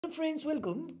Hello friends,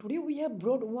 welcome. Today we have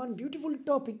brought one beautiful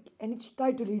topic and its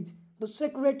title is The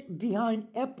Secret Behind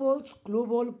Apple's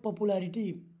Global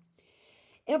Popularity.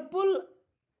 Apple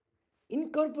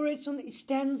Incorporation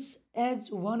stands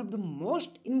as one of the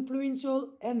most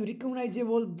influential and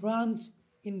recognizable brands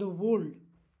in the world.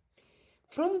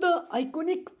 From the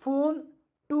iconic phone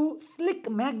to sleek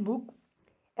MacBook,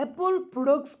 Apple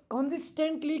products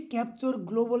consistently capture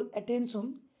global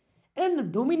attention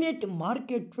and dominate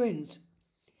market trends.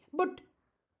 But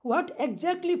what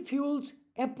exactly fuels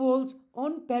Apple's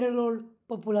unparalleled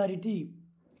popularity?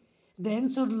 The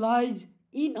answer lies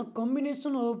in a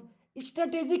combination of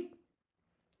strategic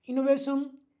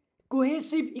innovation,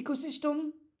 cohesive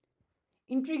ecosystem,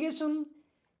 integration,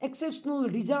 exceptional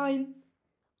design,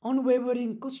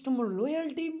 unwavering customer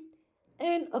loyalty,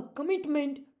 and a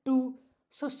commitment to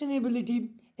sustainability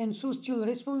and social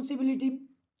responsibility.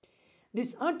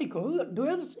 This article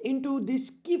delves into these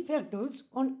key factors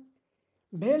on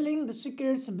unveiling the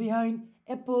secrets behind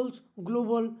Apple's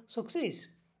global success.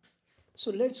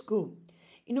 So let's go.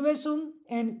 Innovation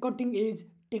and cutting edge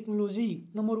technology.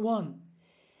 Number one.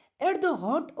 At the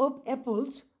heart of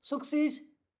Apple's success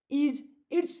is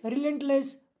its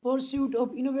relentless pursuit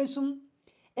of innovation.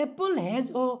 Apple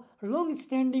has a long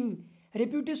standing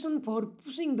reputation for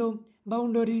pushing the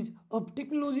boundaries of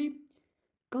technology,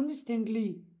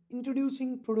 consistently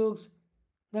introducing products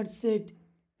that set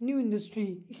new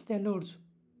industry standards.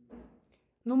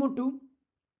 Number two,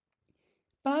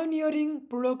 pioneering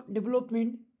product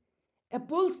development.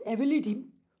 Apple's ability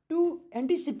to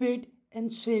anticipate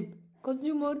and shape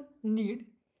consumer need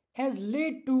has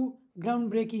led to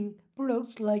groundbreaking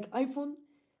products like iPhone,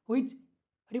 which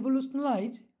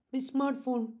revolutionized the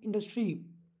smartphone industry.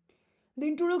 The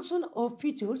introduction of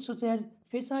features such as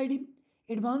Face ID,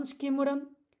 advanced camera,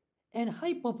 and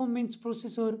high performance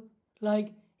processor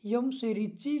like Yum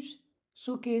series chips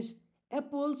showcase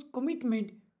Apple's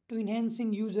commitment to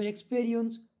enhancing user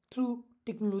experience through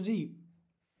technology.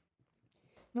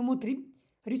 Number 3,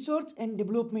 research and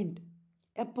development.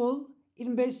 Apple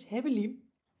invests heavily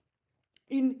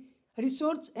in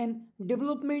research and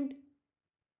development,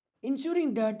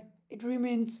 ensuring that it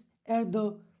remains at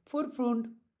the forefront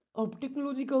of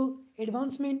technological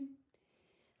advancement.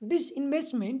 This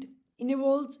investment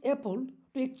enables Apple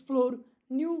to explore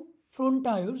new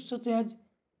frontiers such as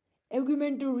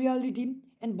augmented reality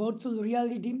and virtual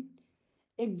reality,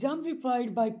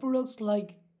 exemplified by products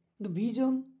like the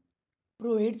Vision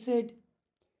Pro headset.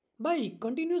 By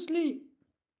continuously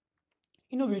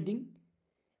innovating,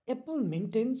 Apple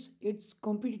maintains its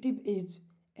competitive edge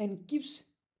and keeps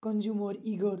consumer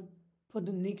eager for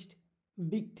the next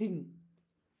big thing.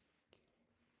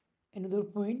 Another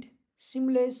point,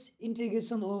 seamless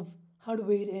integration of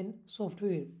hardware and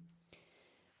software.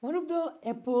 One of the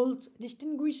Apple's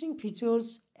distinguishing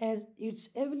features is its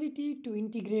ability to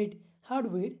integrate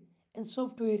hardware and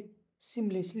software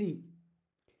seamlessly.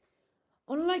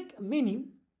 Unlike many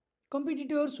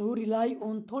competitors who rely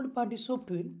on third party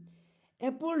software,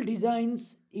 Apple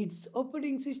designs its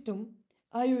operating system,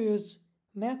 iOS,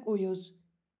 macOS,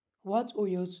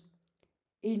 watchOS,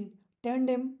 in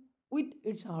tandem with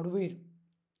its hardware.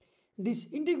 This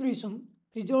integration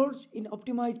results in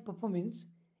optimized performance,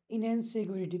 enhanced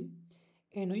security,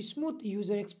 and a smooth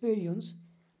user experience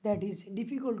that is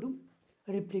difficult to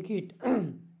replicate.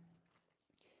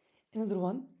 Another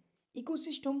one,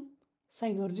 ecosystem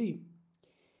synergy.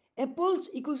 Apple's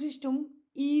ecosystem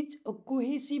is a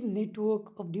cohesive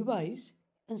network of devices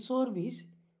and services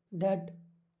that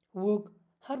work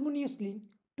harmoniously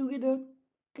together,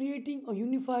 creating a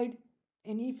unified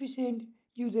and efficient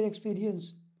user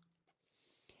experience.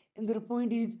 Another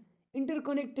point is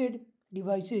interconnected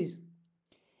devices.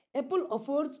 Apple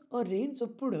offers a range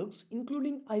of products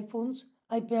including iPhones,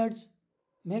 iPads,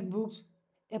 MacBooks,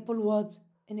 Apple Watch,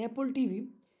 and Apple TV,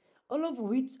 all of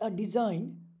which are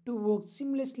designed to work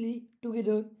seamlessly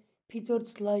together.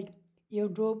 Features like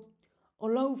AirDrop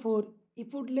allow for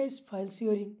effortless file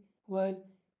sharing, while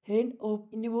Hand Off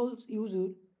enables user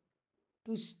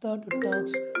to start a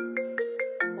task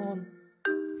on,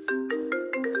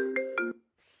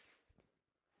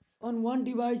 on one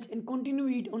device and continue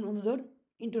it on another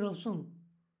interruption.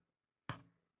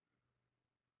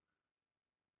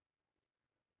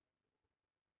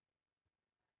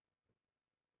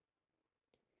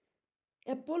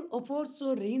 Apple offers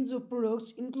a range of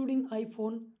products including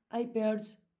iPhone,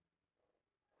 iPads,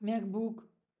 MacBook,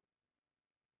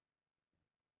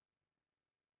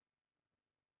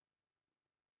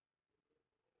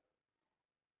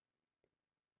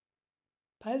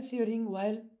 file sharing,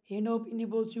 while Handoff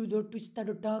enables user to start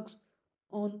a task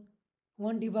on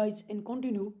one device and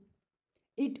continue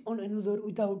it on another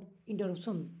without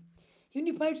interruption.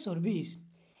 Unified service.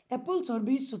 Apple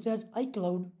service such as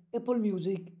iCloud, Apple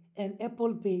Music, and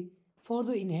Apple Pay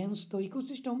further enhance the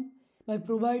ecosystem by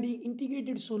providing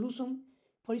integrated solution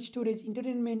for storage,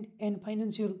 entertainment, and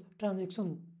financial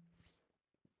transaction.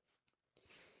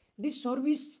 This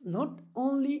service not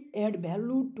only add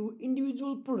value to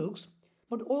individual products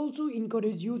but also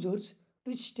encourage users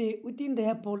to stay within the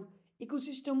Apple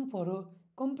ecosystem for a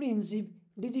comprehensive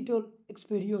digital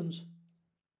experience.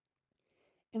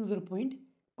 Another point,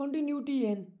 continuity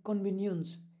and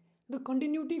convenience. The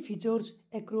continuity features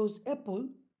across Apple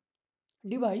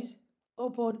device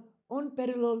offer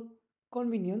unparalleled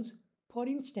convenience. For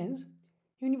instance,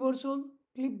 universal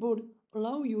clipboard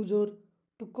allow user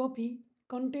to copy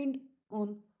content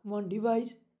on one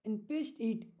device and paste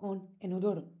it on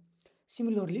another.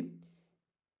 Similarly,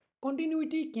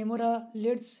 continuity camera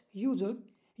lets user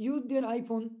use their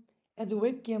iPhone as a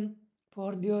webcam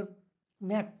for their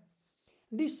Mac.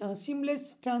 This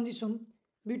seamless transition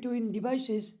between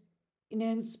devices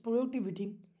enhance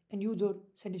productivity and user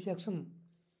satisfaction.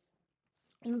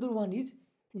 Another one is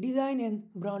design and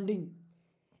branding.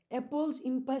 Apple's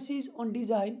emphasis on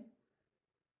design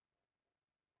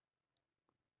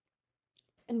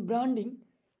and branding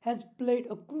has played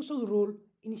a crucial role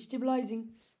in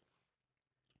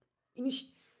in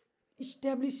es-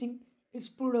 establishing its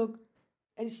product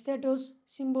as status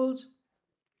symbols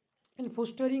and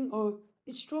fostering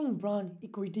a strong brand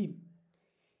equity.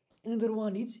 Another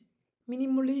one is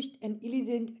minimalist and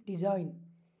elegant design.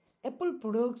 Apple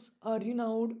products are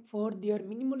renowned for their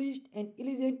minimalist and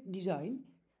elegant design.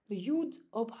 The use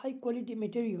of high quality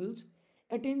materials,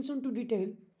 attention to detail,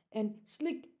 and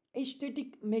sleek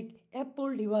aesthetic make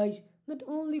Apple device not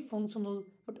only functional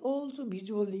but also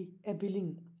visually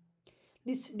appealing.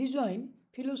 This design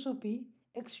philosophy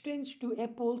extends to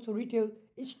Apple's retail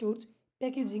stores,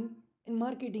 packaging, and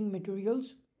marketing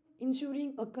materials,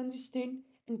 ensuring a consistent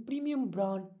and premium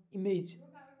brand image.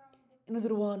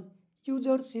 Another one,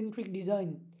 user centric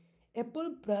design.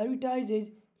 Apple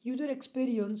prioritizes user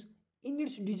experience in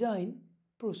its design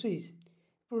process.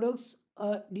 Products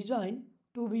are designed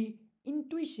to be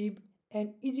intuitive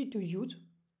and easy to use,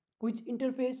 with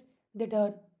interfaces that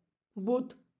are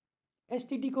both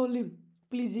aesthetically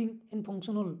pleasing and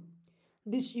functional.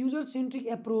 This user centric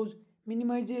approach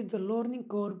minimizes the learning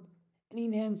curve and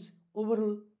enhances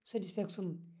overall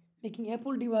satisfaction, making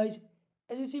Apple device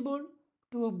accessible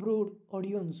to a broad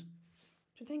audience.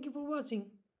 So thank you for watching.